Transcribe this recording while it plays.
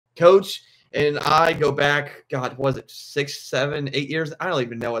Coach and I go back, God, was it 6, 7, 8 years? I don't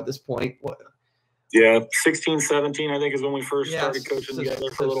even know at this point. What? Yeah, 16, 17, I think, is when we first started coaching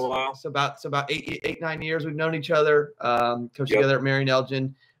together for a little while. So about 8, 9 years we've known each other. Coached together at Marion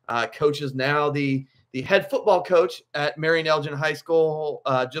Elgin. Coach is now the head football coach at Marion Elgin High School,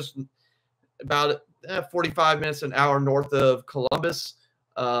 just about 45 minutes, an hour north of Columbus.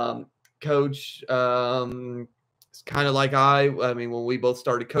 Coach, it's kind of like I mean, when we both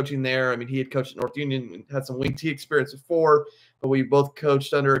started coaching there, I mean, he had coached at North Union and had some wing T experience before, but we both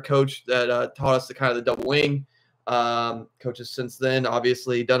coached under a coach that taught us the kind of the double wing. Coaches since then,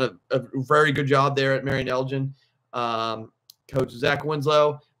 obviously done a very good job there at Marion Elgin. Coach Zack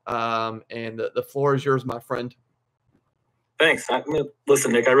Winslow, and the floor is yours, my friend. Thanks.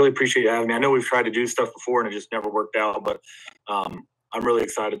 Listen, Nick, I really appreciate you having me. I know we've tried to do stuff before and it just never worked out, but I'm really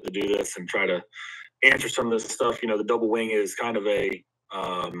excited to do this and try to answer some of this stuff. You know, the double wing is kind of a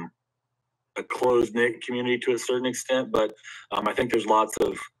closed-knit community to a certain extent, but I think there's lots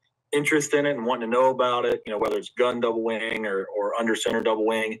of interest in it and wanting to know about it, you know, whether it's gun double wing or under center double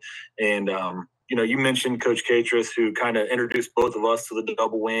wing. And, you know, you mentioned Coach Catris, who kind of introduced both of us to the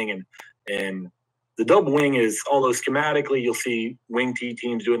double wing, and the double wing is, although schematically you'll see wing T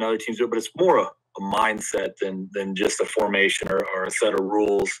teams do it and other teams do it, but it's more a mindset than just a formation or a set of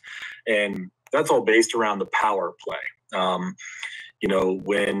rules. And that's all based around the power play. You know,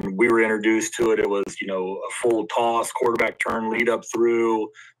 when we were introduced to it, it was, you know, a full toss, quarterback turn, lead up through.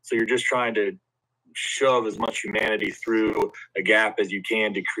 So you're just trying to shove as much humanity through a gap as you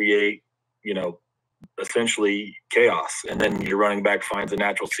can to create, you know, essentially chaos. And then your running back finds a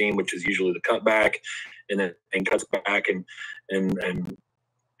natural seam, which is usually the cutback, and then cuts back, and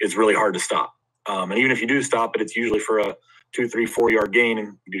it's really hard to stop. And even if you do stop it, it's usually for a 2, 3, 4 yard gain,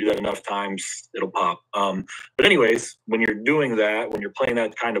 and you do that enough times, it'll pop. But anyways, when you're doing that, when you're playing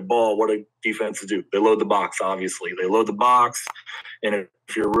that kind of ball, what do defenses do? They load the box, obviously. They load the box, and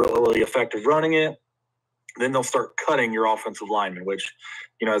if you're really effective running it, then they'll start cutting your offensive lineman, which,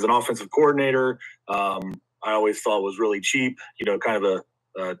 you know, as an offensive coordinator, I always thought was really cheap, you know, kind of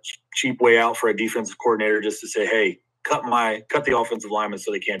a cheap way out for a defensive coordinator, just to say, hey, cut the offensive lineman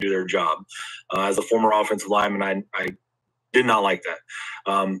so they can't do their job. As a former offensive lineman, I did not like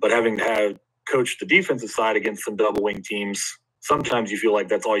that. But having to have coached the defensive side against some double wing teams, sometimes you feel like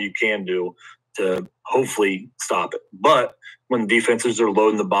that's all you can do to hopefully stop it. But when defenses are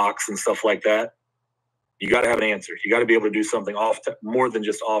loading the box and stuff like that, you got to have an answer. You got to be able to do something more than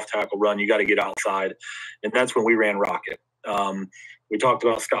just off tackle run. You got to get outside. And that's when we ran Rocket. We talked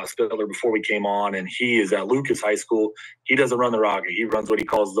about Scott Spiller before we came on, and he is at Lucas High School. He doesn't run the Rocket. He runs what he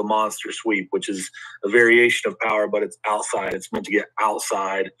calls the monster sweep, which is a variation of power, but it's outside. It's meant to get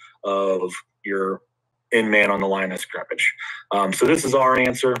outside of your in man on the line of scrimmage. So this is our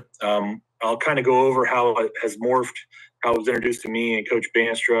answer. I'll kind of go over how it has morphed, how it was introduced to me and Coach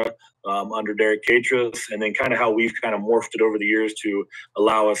Bandstra under Derek Catris, and then kind of how we've kind of morphed it over the years to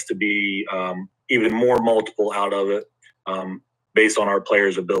allow us to be even more multiple out of it based on our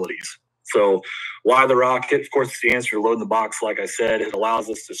players' abilities. So why the Rocket? Of course, it's the answer to loading the box. Like I said, it allows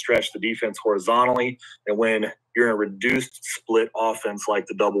us to stretch the defense horizontally. And when you're in a reduced split offense like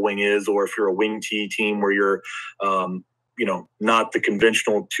the double wing is, or if you're a wing T team where you're, you know, not the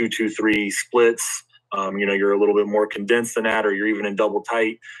conventional 2-2-3 splits, you know, you're a little bit more condensed than that, or you're even in double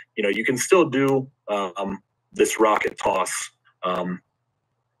tight, you know, you can still do this Rocket toss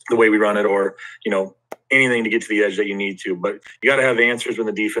the way we run it, or, you know, anything to get to the edge that you need to. But you got to have answers when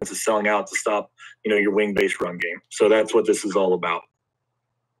the defense is selling out to stop, you know, your wing-based run game. So that's what this is all about.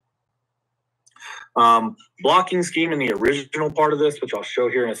 Blocking scheme in the original part of this, which I'll show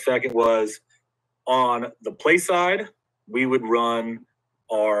here in a second, was on the play side, we would run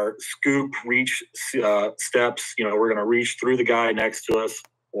our scoop reach steps. You know, we're going to reach through the guy next to us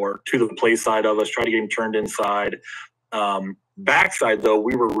or to the play side of us, try to get him turned inside. Backside, though,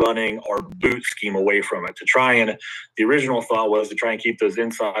 we were running our boot scheme away from it to try and the original thought was to try and keep those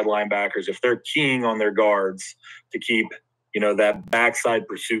inside linebackers, if they're keying on their guards, to keep, you know, that backside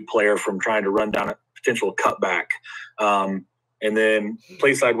pursuit player from trying to run down a potential cutback. And then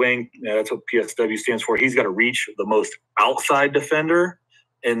play side wing, that's what PSW stands for. He's got to reach the most outside defender.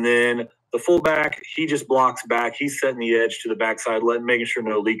 And then the fullback, he just blocks back. He's setting the edge to the backside, making sure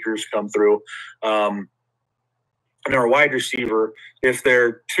no leakers come through. And our wide receiver, if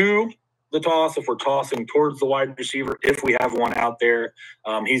they're to the toss, if we're tossing towards the wide receiver, if we have one out there,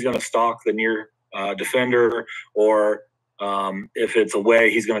 he's going to stalk the near defender, or if it's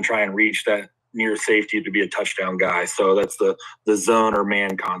away, he's going to try and reach that near safety to be a touchdown guy. So that's the zone or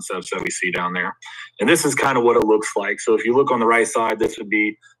man concepts that we see down there. And this is kind of what it looks like. So if you look on the right side, this would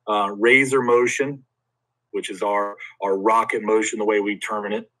be razor motion, which is our rocket motion, the way we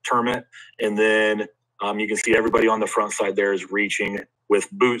term it. And then you can see everybody on the front side there is reaching with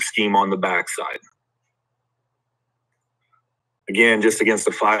boot scheme on the back side. Again, just against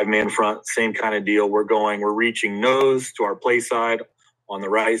a 5-man front, same kind of deal. We're reaching nose to our play side on the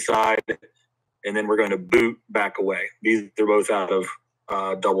right side, and then we're going to boot back away. They're both out of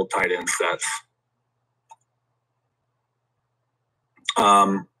double tight end sets.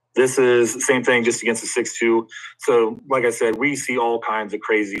 This is the same thing, just against a 6-2. So, like I said, we see all kinds of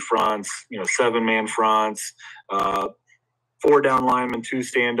crazy fronts, 7-man fronts, 4-down linemen, 2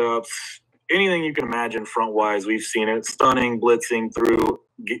 stand-ups, anything you can imagine front-wise. We've seen it, stunning, blitzing through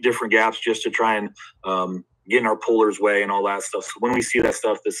different gaps just to try and get in our puller's way and all that stuff. So when we see that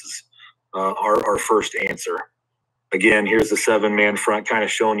stuff, this is our first answer. Again, here's the 7-man front, kind of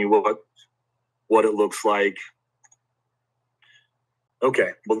showing you what it looks like.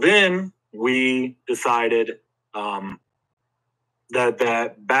 Okay, well then we decided that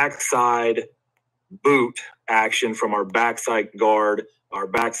backside boot action from our backside guard, our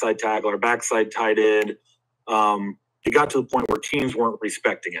backside tackle, our backside tight end, it got to the point where teams weren't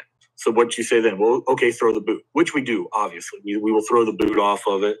respecting it. So what you say then? Well, okay, throw the boot, which we do, obviously. We will throw the boot off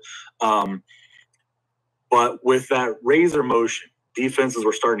of it. But with that razor motion, defenses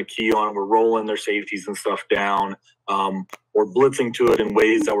were starting to key on it. We're rolling their safeties and stuff down. Or blitzing to it in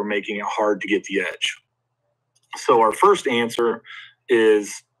ways that were making it hard to get the edge. So our first answer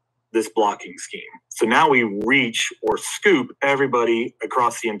is this blocking scheme. So now we reach or scoop everybody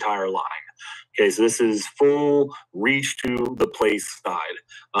across the entire line. Okay, so this is full reach to the play side.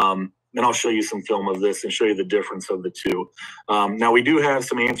 And I'll show you some film of this and show you the difference of the two. Now we do have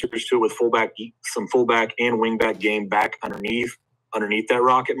some answers to it with some fullback and wingback game back underneath that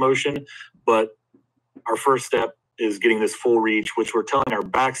rocket motion. But our first step is getting this full reach, which we're telling our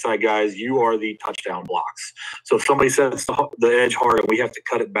backside guys, you are the touchdown blocks. So if somebody sets the edge hard and we have to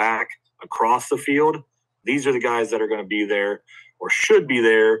cut it back across the field, these are the guys that are going to be there or should be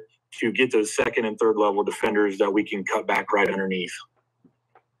there to get those second and third level defenders that we can cut back right underneath.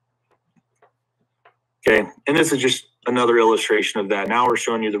 Okay, and this is just another illustration of that. Now we're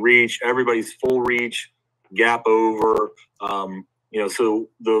showing you the reach, everybody's full reach, gap over. So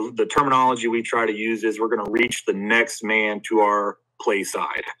the terminology we try to use is we're going to reach the next man to our play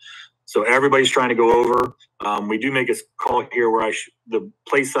side. So everybody's trying to go over. We do make a call here where the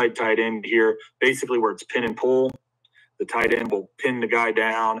play side tight end here, basically where it's pin and pull. The tight end will pin the guy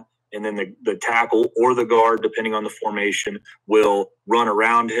down, and then the tackle or the guard, depending on the formation, will run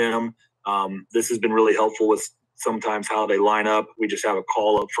around him. This has been really helpful with sometimes how they line up. We just have a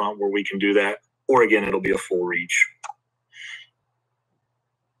call up front where we can do that. Or again, it'll be a full reach.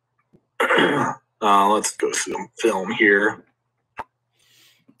 Let's go see some film here.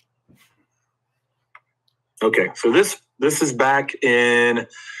 Okay, so this is back in, I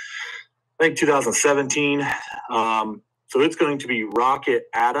think, 2017. So it's going to be rocket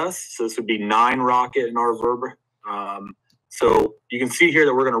at us. So this would be 9 rocket in our verb. So you can see here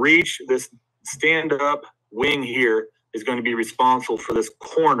that we're going to reach. This stand-up wing here is going to be responsible for this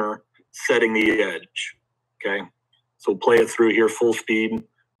corner setting the edge. Okay, so play it through here full speed,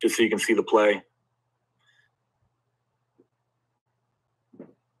 just so you can see the play.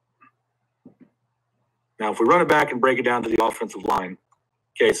 Now, if we run it back and break it down to the offensive line,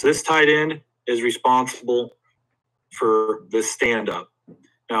 okay, so this tight end is responsible for this stand-up.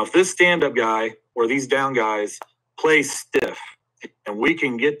 Now, if this stand-up guy or these down guys play stiff and we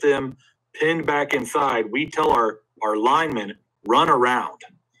can get them pinned back inside, we tell our linemen, run around.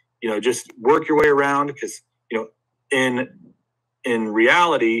 Just work your way around because, in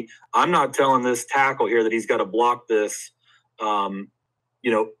reality, I'm not telling this tackle here that he's got to block this,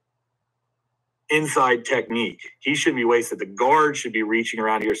 inside technique. He shouldn't be wasted. The guard should be reaching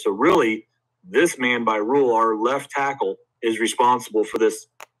around here. So really, this man by rule, our left tackle, is responsible for this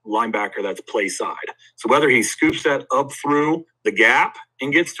linebacker that's play side. So whether he scoops that up through the gap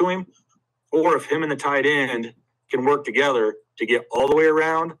and gets to him, or if him and the tight end can work together to get all the way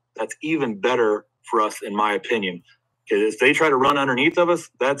around, that's even better for us, in my opinion. Because if they try to run underneath of us,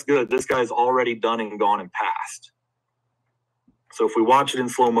 that's good. This guy's already done and gone and passed. So if we watch it in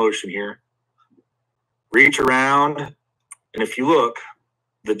slow motion here, reach around, and if you look,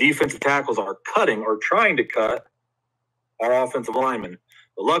 the defensive tackles are cutting or trying to cut our offensive linemen.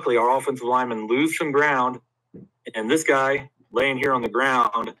 But luckily, our offensive linemen lose some ground, and this guy laying here on the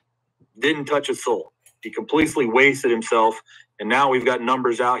ground didn't touch a soul. He completely wasted himself, and now we've got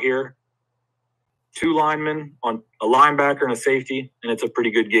numbers out here. 2 linemen on a linebacker and a safety, and it's a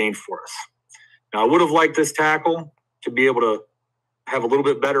pretty good gain for us. Now, I would have liked this tackle to be able to have a little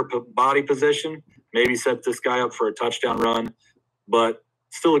bit better body position, maybe set this guy up for a touchdown run, but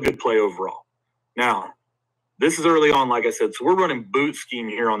still a good play overall. Now, this is early on, like I said, so we're running boot scheme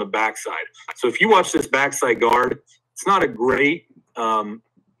here on the backside. So if you watch this backside guard, it's not a great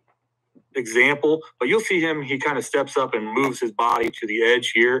example, but you'll see him, he kind of steps up and moves his body to the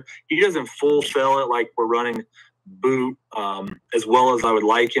edge here. He doesn't full sell it like we're running boot as well as I would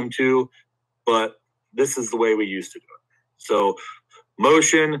like him to, but this is the way we used to do it. So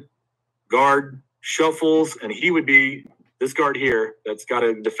motion, guard, shuffles, and he would be, this guard here that's got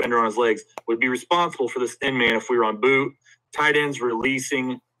a defender on his legs would be responsible for this end man if we were on boot. Tight ends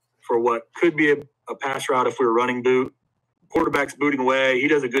releasing for what could be a pass route if we were running boot. Quarterback's booting away. He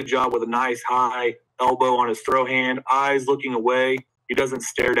does a good job with a nice high elbow on his throw hand, eyes looking away. He doesn't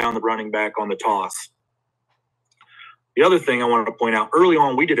stare down the running back on the toss. The other thing I wanted to point out, early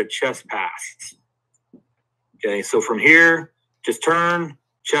on, we did a chest pass. Okay, so from here, just turn,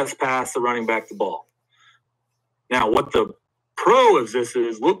 chest pass the running back the ball. Now, what the pro of this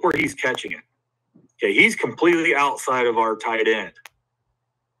is, look where he's catching it. Okay, he's completely outside of our tight end.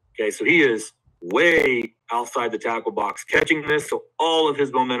 Okay, so he is way outside the tackle box catching this, so all of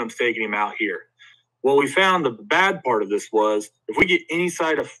his momentum's taking him out here. What we found, the bad part of this was, if we get any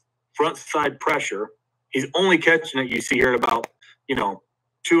side of front side pressure, he's only catching it, you see here, at about,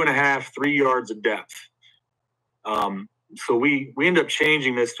 2.5, 3 yards of depth. So we end up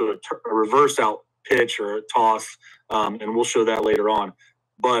changing this to a reverse out pitch or a toss, and we'll show that later on.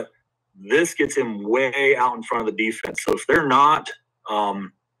 But this gets him way out in front of the defense. So if they're not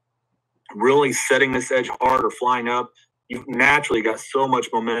really setting this edge hard or flying up, you've naturally got so much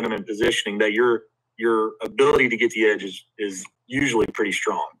momentum and positioning that your ability to get the edge is usually pretty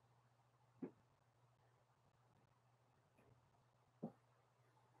strong.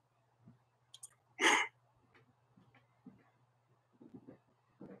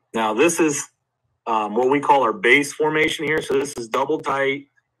 Now, this is what we call our base formation here. So this is double tight,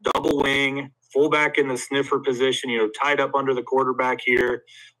 double wing, fullback in the sniffer position, tied up under the quarterback here.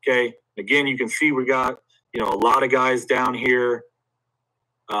 Okay. Again, you can see we got, a lot of guys down here.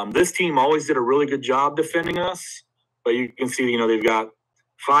 This team always did a really good job defending us, but you can see, they've got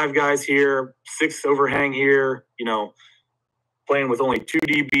 5 guys here, 6 overhang here, playing with only 2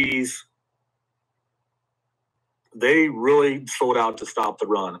 DBs. They really sold out to stop the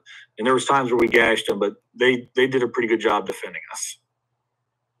run. And there was times where we gashed them, but they did a pretty good job defending us.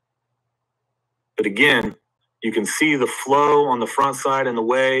 But again, you can see the flow on the front side and the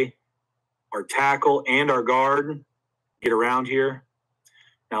way our tackle and our guard get around here.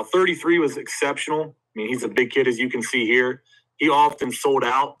 Now, 33 was exceptional. I mean, he's a big kid, as you can see here. He often sold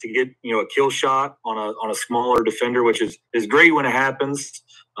out to get, a kill shot on a smaller defender, which is great when it happens.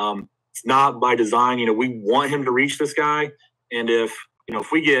 It's not by design. We want him to reach this guy. And if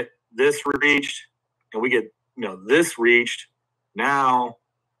we get this reached and we get, this reached, now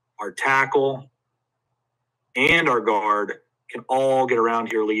our tackle and our guard can all get around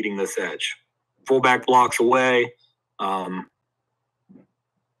here leading this edge. Fullback blocks away.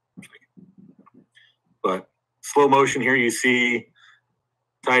 But slow motion here, you see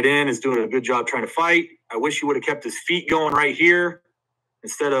tight end is doing a good job trying to fight. I wish he would have kept his feet going right here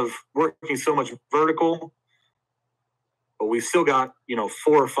instead of working so much vertical. But we've still got, 4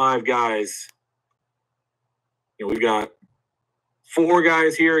 or 5 guys. We've got 4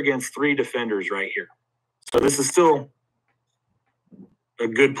 guys here against 3 defenders right here. So this is still a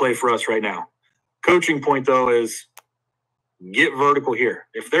good play for us right now. Coaching point, though, is get vertical here.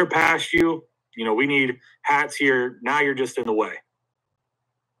 If they're past you, we need hats here. Now you're just in the way.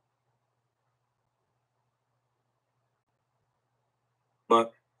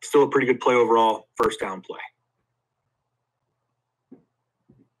 But still a pretty good play overall, first down play.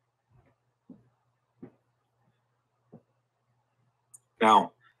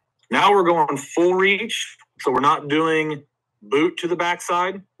 Now we're going full reach. So we're not doing boot to the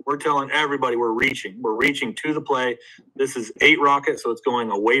backside. We're telling everybody we're reaching. We're reaching to the play. This is 8 rocket, so it's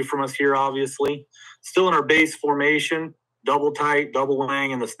going away from us here, obviously. Still in our base formation, double tight, double wing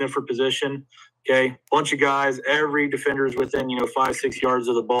in the sniffer position. Okay, bunch of guys. Every defender is within, 5-6 yards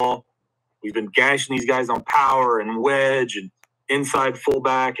of the ball. We've been gashing these guys on power and wedge and inside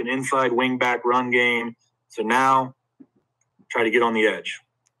fullback and inside wingback run game. So now try to get on the edge.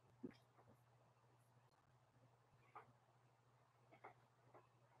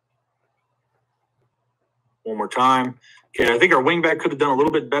 One more time. Okay, I think our wingback could have done a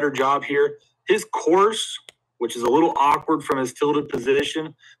little bit better job here. His course, which is a little awkward from his tilted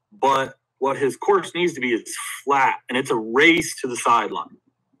position, but what his course needs to be is flat, and it's a race to the sideline.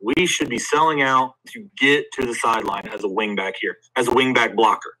 we should be selling out to get to the sideline as a wingback here, as a wingback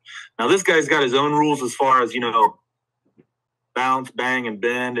blocker. Now, this guy's got his own rules as far as, bounce, bang, and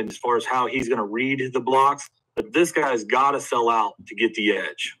bend, and as far as how he's going to read the blocks. But this guy's got to sell out to get the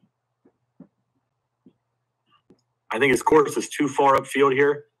edge. I think his course is too far upfield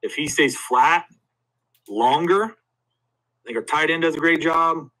here. If he stays flat longer, I think our tight end does a great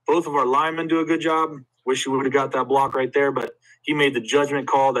job. Both of our linemen do a good job. Wish we would have got that block right there, but he made the judgment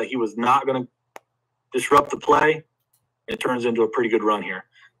call that he was not going to disrupt the play. It turns into a pretty good run here.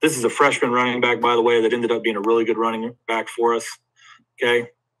 This is a freshman running back, by the way, that ended up being a really good running back for us. Okay.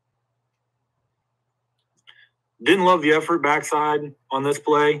 Didn't love the effort backside on this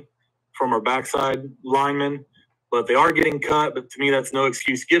play from our backside linemen, but they are getting cut. But to me, that's no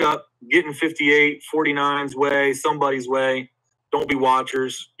excuse. Get up, get in 58, 49's way, somebody's way. Don't be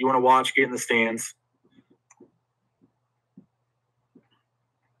watchers. You want to watch, get in the stands.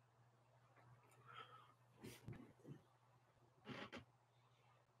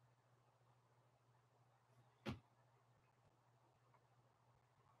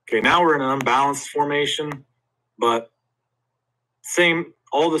 Okay, now we're in an unbalanced formation, but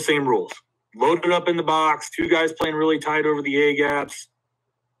all the same rules. Loaded up in the box, two guys playing really tight over the A-gaps,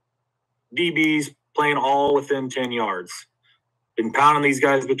 DBs playing all within 10 yards. Been pounding these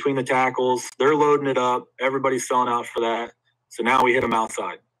guys between the tackles. They're loading it up. Everybody's selling out for that. So now we hit them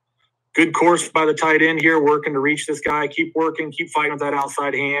outside. Good course by the tight end here, working to reach this guy. Keep working, keep fighting with that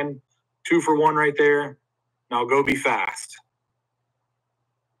outside hand. 2 for 1 right there. Now go be fast.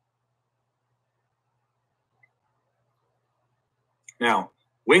 Now,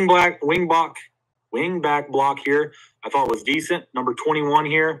 wingback block here, I thought was decent. Number 21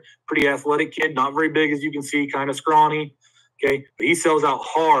 here, pretty athletic kid, not very big as you can see, kind of scrawny. Okay, but he sells out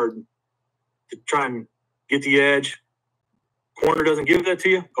hard to try and get the edge. Corner doesn't give that to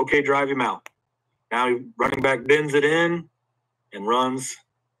you. Okay, drive him out. Now running back bends it in and runs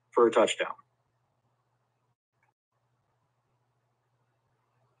for a touchdown.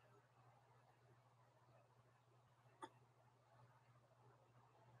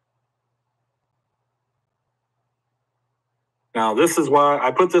 Now, this is why I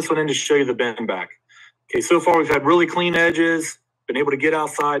put this one in to show you the bend back. Okay, so far we've had really clean edges, been able to get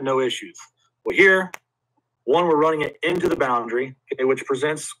outside, no issues. Well, here, one, we're running it into the boundary, okay, which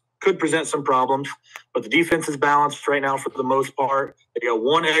could present some problems, but the defense is balanced right now for the most part. They got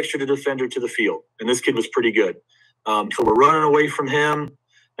one extra defender to the field, and this kid was pretty good. So we're running away from him.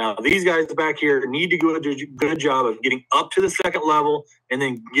 Now, these guys back here need to do a good job of getting up to the second level and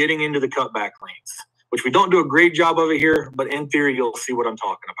then getting into the cutback lanes, which we don't do a great job of it here, but in theory, you'll see what I'm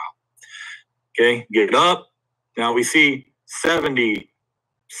talking about. Okay, get it up. Now we see 70,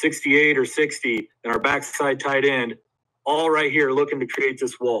 68 or 60 and our backside tight end all right here looking to create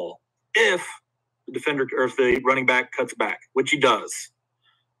this wall. If the defender or if the running back cuts back, which he does.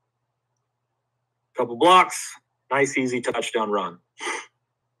 Couple blocks, nice, easy touchdown run.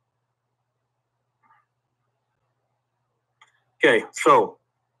 Okay, so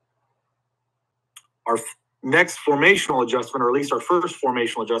our next formational adjustment, or at least our first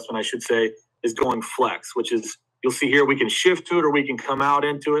formational adjustment, I should say, is going flex, which is, you'll see here, we can shift to it or we can come out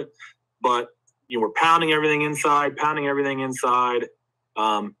into it, but we're pounding everything inside,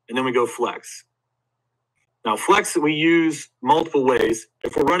 and then we go flex. Now, flex we use multiple ways.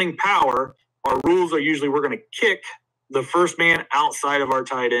 If we're running power, our rules are usually we're going to kick the first man outside of our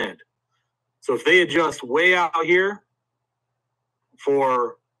tight end. So if they adjust way out here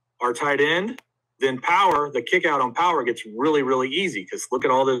for our tight end, then power, the kick out on power gets really, really easy because look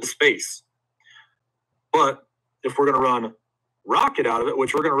at all this space. But if we're going to run rocket out of it,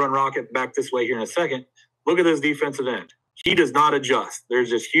 which we're going to run rocket back this way here in a second, look at this defensive end. He does not adjust. There's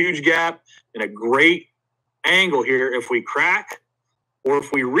this huge gap and a great angle here. If we crack or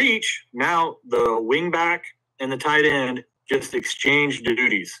if we reach, now the wing back and the tight end just exchange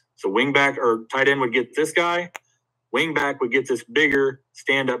duties. So wing back or tight end would get this guy. Wing back would get this bigger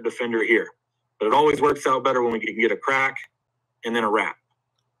stand-up defender here. But it always works out better when we can get a crack and then a wrap.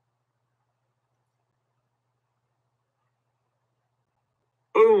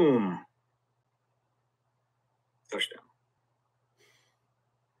 Boom. Touchdown.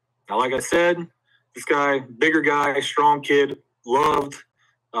 Now, like I said, this guy, bigger guy, strong kid, loved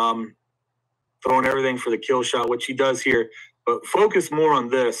throwing everything for the kill shot, which he does here. But focus more on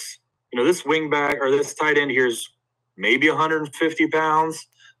this. This wing back or this tight end here is maybe 150 pounds,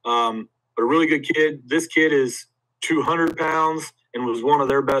 but a really good kid. This kid is 200 pounds and was one of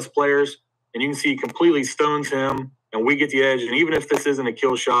their best players. And you can see he completely stones him, and we get the edge. And even if this isn't a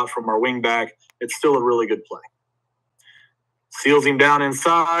kill shot from our wing back, it's still a really good play. seals him down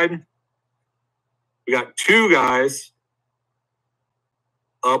inside. We got two guys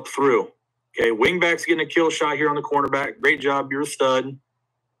up through. Okay, wingback's getting a kill shot here on the cornerback. Great job, you're a stud.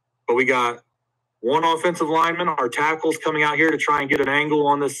 But we got one offensive lineman. Our tackle's coming out here to try and get an angle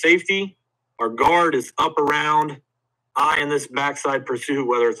on this safety. Our guard is up around, eyeing this backside pursuit,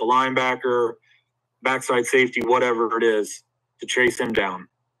 whether it's a linebacker, backside safety, whatever it is, to chase him down.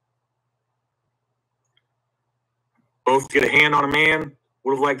 Both get a hand on a man.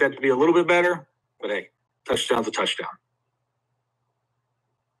 Would have liked that to be a little bit better, but hey, touchdown's a touchdown.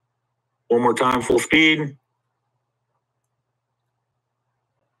 One more time, full speed.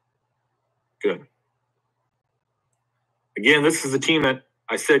 Good. Again, this is a team that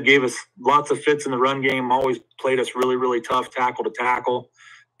I said gave us lots of fits in the run game, always played us really, really tough tackle to tackle.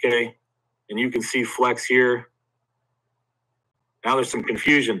 Okay, and you can see flex here. Now there's some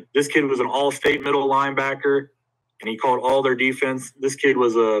confusion. This kid was an all-state middle linebacker, and he called all their defense. This kid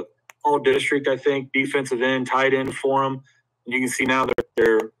was a all-district, I think, defensive end, tight end for him. And you can see now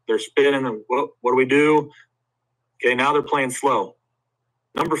they're spinning. And what do we do? Okay, now they're playing slow.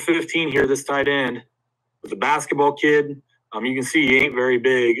 Number 15 here, this tight end, was a basketball kid. You can see he ain't very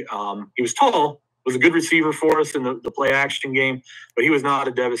big. He was tall, was a good receiver for us in the play action game, but he was not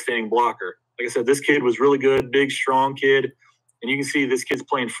a devastating blocker. Like I said, this kid was really good, big, strong kid. And you can see this kid's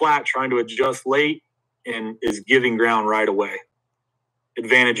playing flat, trying to adjust late, and is giving ground right away.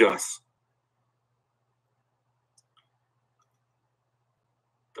 Advantage us.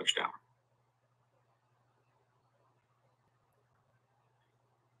 Touchdown.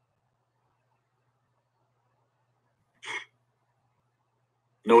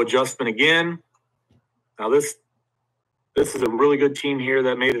 No adjustment again. Now this is a really good team here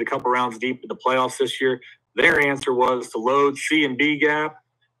that made it a couple rounds deep in the playoffs this year. Their answer was to load C and B gap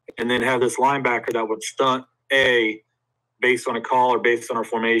and then have this linebacker that would stunt A based on a call or based on our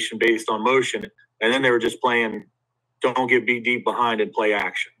formation, based on motion. And then they were just playing don't get beat deep behind and play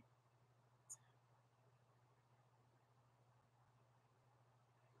action.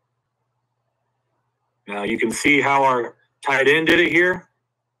 Now you can see how our tight end did it here.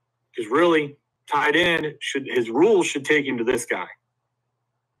 Because really, tight end, his rules should take him to this guy.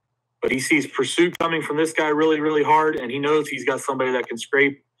 But he sees pursuit coming from this guy really, really hard, and he knows he's got somebody that can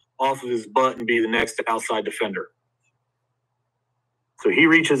scrape off of his butt and be the next outside defender. So he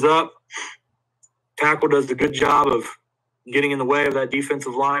reaches up. Tackle does a good job of getting in the way of that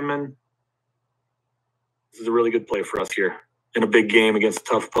defensive lineman. This is a really good play for us here in a big game against a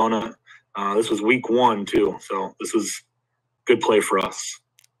tough opponent. This was week 1, too, so this was a good play for us.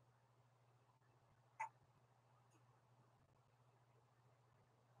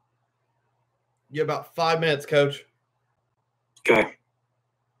 You have about 5 minutes, Coach. Okay.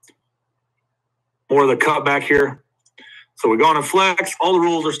 More of the cutback here. So we're going to flex. All the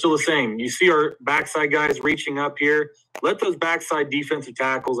rules are still the same. You see our backside guys reaching up here. Let those backside defensive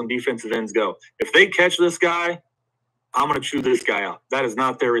tackles and defensive ends go. If they catch this guy, I'm going to chew this guy out. That is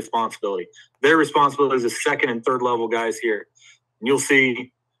not their responsibility. Their responsibility is the second and third level guys here. And you'll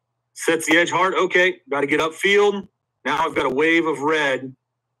see, sets the edge hard. Okay, got to get upfield. Now I've got a wave of red.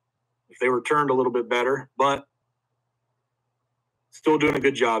 If they were turned a little bit better, but still doing a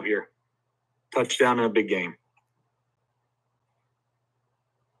good job here. Touchdown in a big game.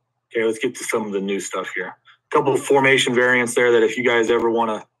 Okay, let's get to some of the new stuff here. A couple of formation variants there that if you guys ever want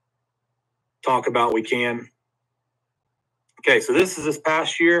to talk about, we can. Okay, so this is this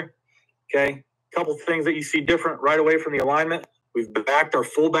past year. Okay, a couple of things that you see different right away from the alignment. We've backed our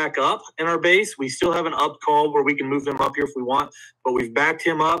fullback up in our base. We still have an up call where we can move them up here if we want, but we've backed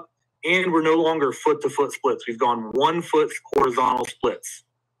him up. And we're no longer foot-to-foot splits. We've gone 1 foot horizontal splits.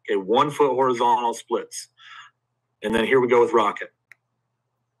 Okay, 1 foot horizontal splits. And then here we go with Rocket.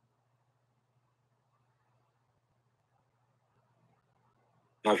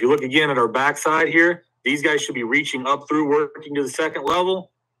 Now, if you look again at our backside here, these guys should be reaching up through, working to the second level.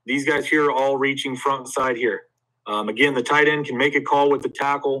 These guys here are all reaching front side here. Again, the tight end can make a call with the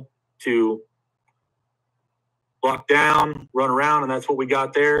tackle to block down, run around, and that's what we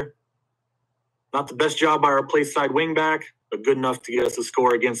got there. Not the best job by our place side wingback, but good enough to get us a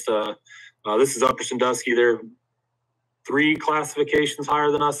score against this is Upper Sandusky. They're 3 classifications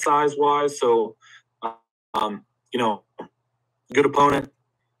higher than us size-wise. So, you know, good opponent.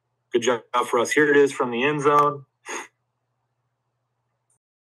 Good job for us. Here it is from the end zone.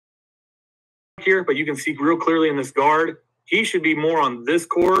 Here, but you can see real clearly in this guard, he should be more on this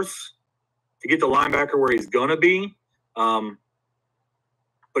course to get the linebacker where he's going to be.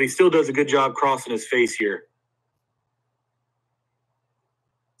 But he still does a good job crossing his face here.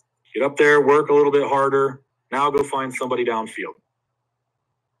 Get up there, work a little bit harder. Now go find somebody downfield.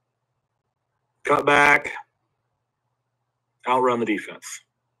 Cut back, outrun the defense.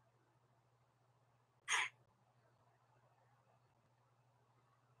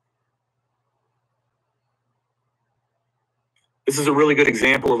 This is a really good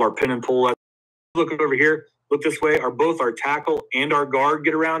example of our pin and pull. Look over here. Look this way. Both our tackle and our guard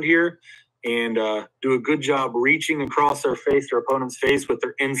get around here and do a good job reaching across their face, their opponent's face, with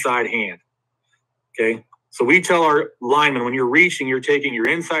their inside hand. Okay? So we tell our linemen, when you're reaching, you're taking your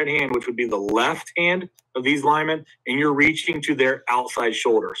inside hand, which would be the left hand of these linemen, and you're reaching to their outside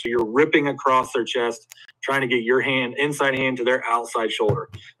shoulder. So you're ripping across their chest, trying to get your hand, inside hand, to their outside shoulder.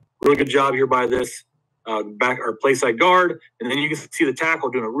 Really good job here by this back or play side guard. And then you can see the tackle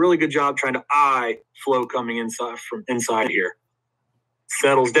doing a really good job trying to eye flow coming inside from inside here.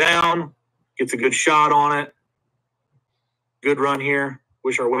 Settles down, gets a good shot on it. Good run here.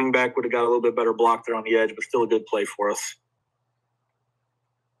 Wish our wingback would have got a little bit better block there on the edge, but still a good play for us.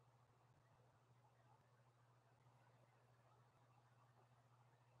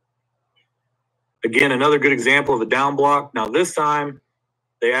 Again, another good example of a down block. Now this time,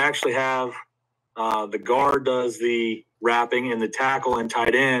 they actually have the guard does the wrapping and the tackle and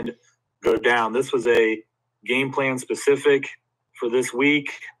tight end go down. This was a game plan specific for this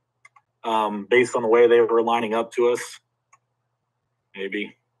week based on the way they were lining up to us.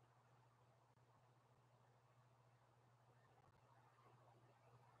 Maybe.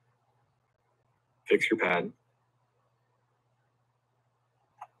 Fix your pad.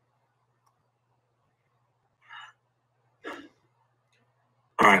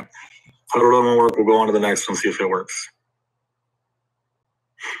 All right. Huddle doesn't work. We'll go on to the next one, see if it works.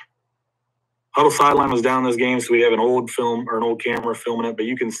 Huddle sideline was down this game, so we have an old film or an old camera filming it, but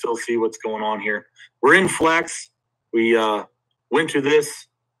you can still see what's going on here. We're in flex. We went to this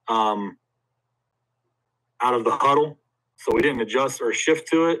out of the huddle, so we didn't adjust or shift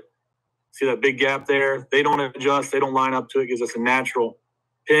to it. See that big gap there? They don't adjust. They don't line up to it. It gives us a natural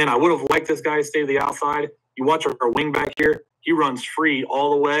pin. I would have liked this guy to stay to the outside. You watch our wing back here. He runs free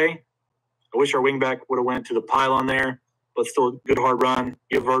all the way. I wish our wingback would have went to the pylon there, but still a good hard run.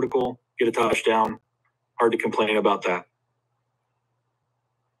 Get vertical, get a touchdown. Hard to complain about that.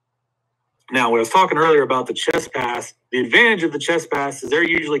 Now, when I was talking earlier about the chest pass, the advantage of the chest pass is they're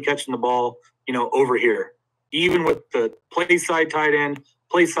usually catching the ball, over here. Even with the play side tight end,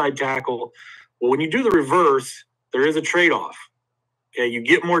 play side tackle. Well, when you do the reverse, there is a trade-off. Okay, you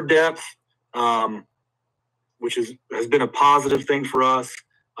get more depth, which has been a positive thing for us.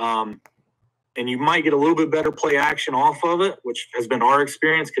 And you might get a little bit better play action off of it, which has been our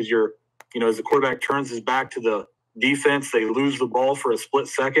experience because as the quarterback turns his back to the defense, they lose the ball for a split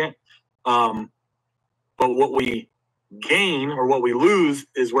second. But what we gain or what we lose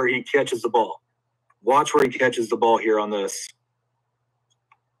is where he catches the ball. Watch where he catches the ball here on this.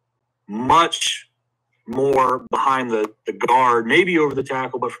 Much more behind the guard, maybe over the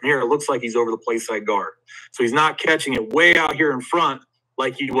tackle, but from here it looks like he's over the play side guard. So he's not catching it way out here in front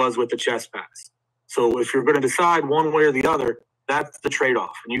like he was with the chest pass. So if you're going to decide one way or the other, that's the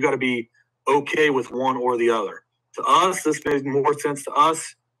trade-off. And you got to be okay with one or the other. To us, this makes more sense to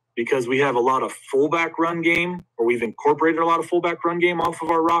us because we have a lot of fullback run game, or we've incorporated a lot of fullback run game off of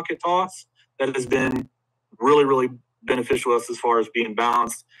our rocket toss. That has been really, really beneficial to us as far as being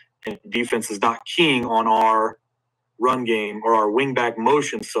balanced, and defense is not keying on our run game or our wingback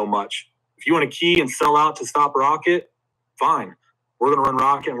motion so much. If you want to key and sell out to stop rocket, fine. We're going to run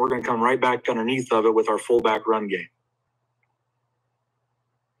rocket, and we're going to come right back underneath of it with our fullback run game.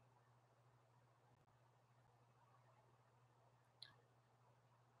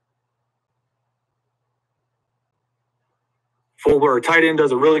 Fullback or tight end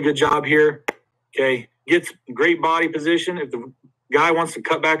does a really good job here. Okay, gets great body position. If the guy wants to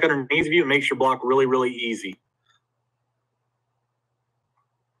cut back underneath of you, it makes your block really, really easy.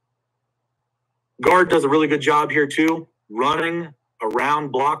 Guard does a really good job here too, running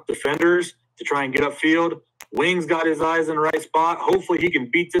around block defenders to try and get upfield. Wing's got his eyes in the right spot. Hopefully he can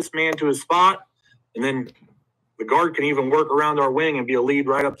beat this man to his spot, and then the guard can even work around our wing and be a lead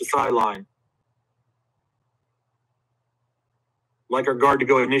right up the sideline. Like our guard to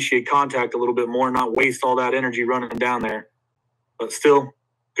go initiate contact a little bit more, not waste all that energy running down there. But still,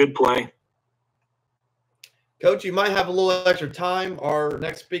 good play. Coach, you might have a little extra time. Our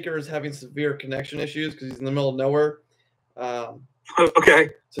next speaker is having severe connection issues because he's in the middle of nowhere. Okay.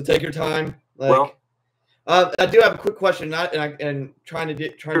 So take your time. I do have a quick question, and trying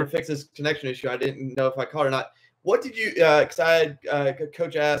to fix this connection issue. I didn't know if I caught it or not. What did you? Because I had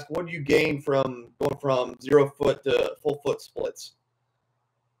Coach ask, what do you gain from going from 0 foot to full foot splits?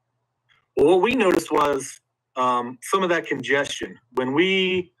 Well, what we noticed was some of that congestion. When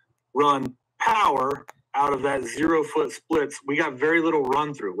we run power out of that 0-foot splits, we got very little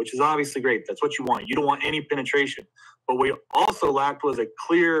run through, which is obviously great. That's what you want. You don't want any penetration. But we also lacked was a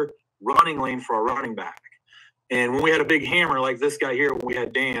clear running lane for our running back. And when we had a big hammer like this guy here, when we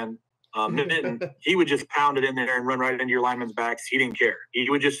had Dan Minton, he would just pound it in there and run right into your lineman's backs. He didn't care. He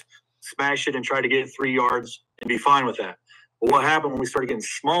would just smash it and try to get 3 yards and be fine with that. But what happened when we started getting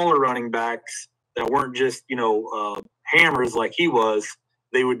smaller running backs that weren't just, hammers like he was,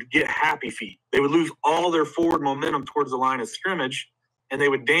 they would get happy feet. They would lose all their forward momentum towards the line of scrimmage, and they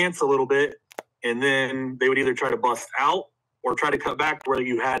would dance a little bit, and then they would either try to bust out or try to cut back where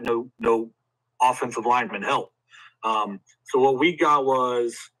you had no offensive lineman help. So what we got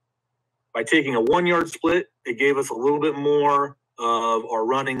was, by taking a 1-yard split, it gave us a little bit more of our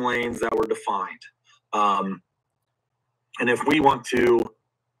running lanes that were defined. And if we want to,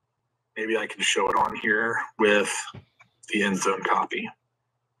 maybe I can show it on here with the end zone copy.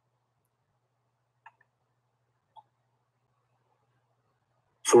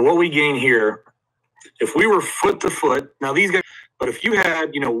 So what we gain here, if we were foot to foot, now these guys, but if you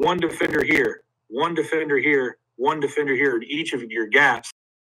had, one defender here, one defender here, one defender here in each of your gaps,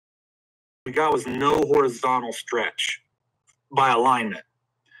 we got was no horizontal stretch by alignment.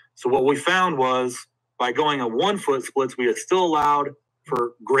 So what we found was, by going a 1-foot splits, we had still allowed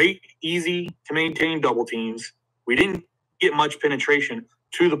for great, easy to maintain double teams. We didn't get much penetration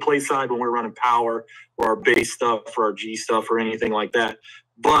to the play side when we were running power or our base stuff or our G stuff or anything like that.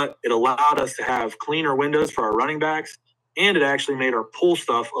 But it allowed us to have cleaner windows for our running backs, and it actually made our pull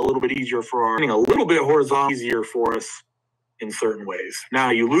stuff a little bit easier for our, a little bit horizontal, easier for us in certain ways. Now,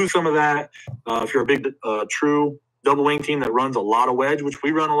 you lose some of that if you're a big, true double wing team that runs a lot of wedge, which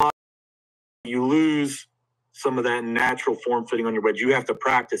we run a lot. You lose some of that natural form fitting on your wedge. You have to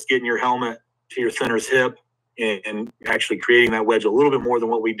practice getting your helmet to your center's hip and actually creating that wedge a little bit more than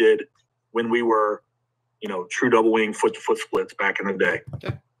what we did when we were, true double wing foot to foot splits back in the day.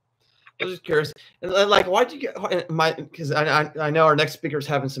 Okay. I was just curious. And why'd you get because I know our next speaker's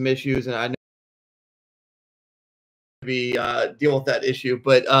having some issues, and I know we deal with that issue,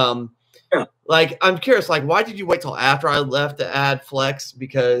 but yeah. I'm curious, why did you wait till after I left to add flex?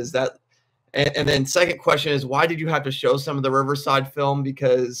 Because that, and then second question is, why did you have to show some of the Riverside film?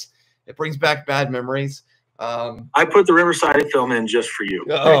 Because it brings back bad memories. I put the Riverside film in just for you,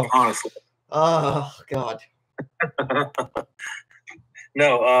 honestly. Oh, God.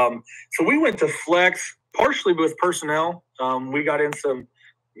 No. So we went to flex partially with personnel. We got in some,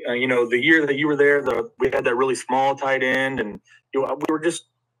 the year that you were there, we had that really small tight end, and we were just,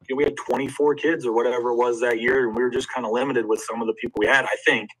 we had 24 kids or whatever it was that year, and we were just kind of limited with some of the people we had. I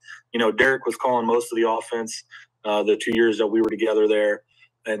think, Derek was calling most of the offense the 2 years that we were together there.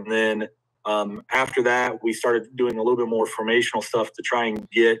 And then after that, we started doing a little bit more formational stuff to try and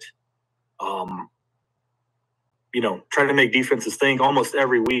get, try to make defenses think. Almost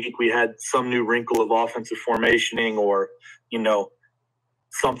every week we had some new wrinkle of offensive formationing or,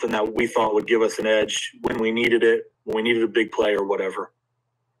 something that we thought would give us an edge when we needed it, when we needed a big play or whatever.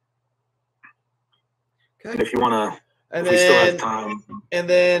 Okay. And if you want to, we still have time. And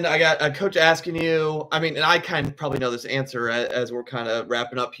then I got a coach asking you, and I kind of probably know this answer as we're kind of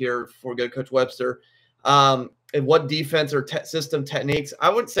wrapping up here before we go to Coach Webster. And what defense or system techniques? I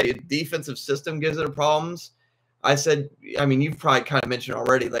wouldn't say a defensive system gives it problems. I said, you've probably kind of mentioned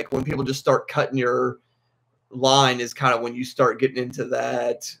already, when people just start cutting your line is kind of when you start getting into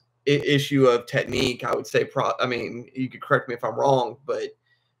that issue of technique. I would say, you could correct me if I'm wrong, but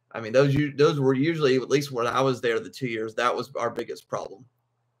those were usually, at least when I was there the 2 years, that was our biggest problem.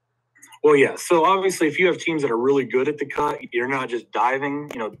 Well, yeah. So obviously, if you have teams that are really good at the cut, you're not just diving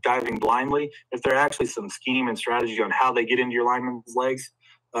blindly. If there are actually some scheme and strategy on how they get into your lineman's legs,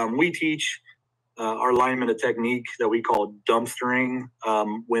 we teach our linemen a technique that we call dumpstering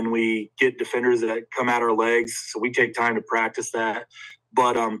when we get defenders that come at our legs. So we take time to practice that.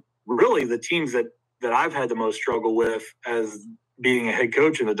 But really, the teams that I've had the most struggle with as being a head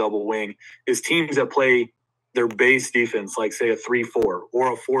coach in the double wing is teams that play their base defense, like say a 3-4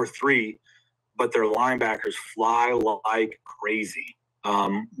 or a 4-3, but their linebackers fly like crazy.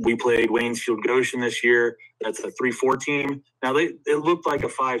 We played Waynesfield Goshen this year. That's a 3-4 team. Now it looked like a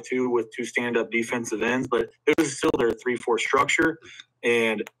 5-2 with 2 stand-up defensive ends, but it was still their 3-4 structure.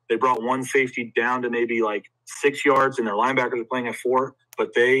 And they brought one safety down to maybe 6 yards, and their linebackers were playing at 4.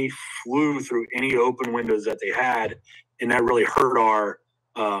 But they flew through any open windows that they had, and that really hurt our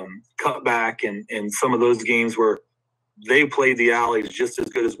cutback and some of those games where they played the alleys just as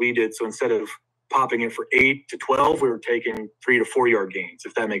good as we did. So instead of popping it for 8 to 12, we were taking 3 to 4 yard gains,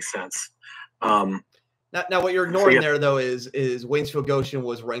 if that makes sense. Now what you're ignoring there though is Waynesfield Goshen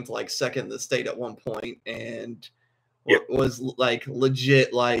was ranked like second in the state at one point, and was like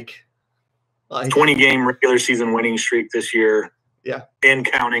legit like 20-game regular season winning streak this year. Yeah, and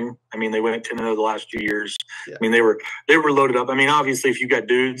counting. I mean, they went 10-0 the last 2 years. Yeah. I mean, they were loaded up. I mean, obviously, if you got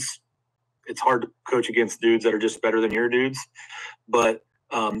dudes, it's hard to coach against dudes that are just better than your dudes. But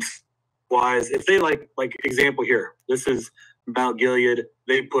wise, if they like example here, this is Mount Gilead.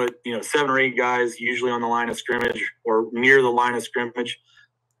 They put 7 or 8 guys usually on the line of scrimmage or near the line of scrimmage.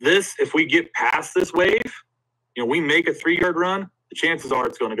 This, if we get past this wave, we make a 3-yard run. The chances are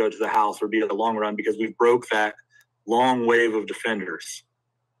it's going to go to the house or be a long run because we broke that long wave of defenders.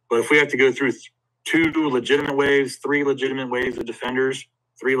 But if we have to go through 2 legitimate waves, 3 legitimate waves of defenders,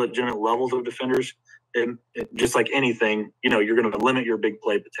 3 legitimate levels of defenders, and just like anything, you're going to limit your big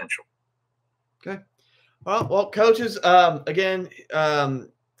play potential. Okay. Well, coaches, again,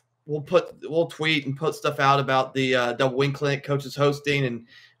 we'll tweet and put stuff out about the double wing clinic coaches hosting, and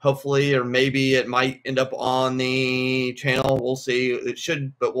hopefully, or maybe it might end up on the channel. We'll see. It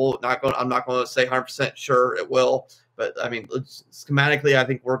should, but I'm not going to say 100% sure it will. But I mean, schematically, I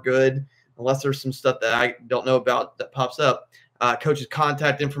think we're good, unless there's some stuff that I don't know about that pops up. Coach's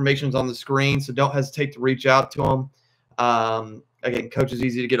contact information is on the screen, so don't hesitate to reach out to him. Again, coach is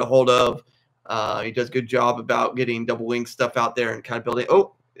easy to get a hold of. He does a good job about getting double wing stuff out there and kind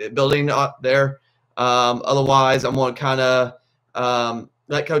of building up there. Otherwise, I'm going to kind of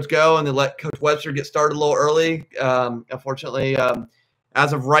let Coach go and then let Coach Webster get started a little early. Unfortunately,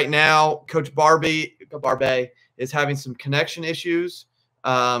 as of right now, Coach Barbie is having some connection issues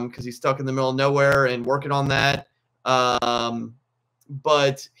because he's stuck in the middle of nowhere and working on that.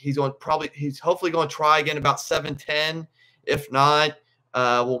 But he's hopefully going to try again about 7:10. If not,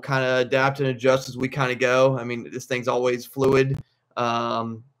 we'll kind of adapt and adjust as we kind of go. I mean, this thing's always fluid,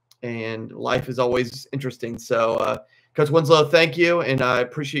 and life is always interesting. So, Coach Winslow, thank you, and I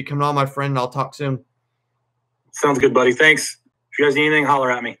appreciate you coming on, my friend, and I'll talk soon. Sounds good, buddy. Thanks. If you guys need anything,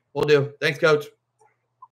 holler at me. Will do. Thanks, Coach.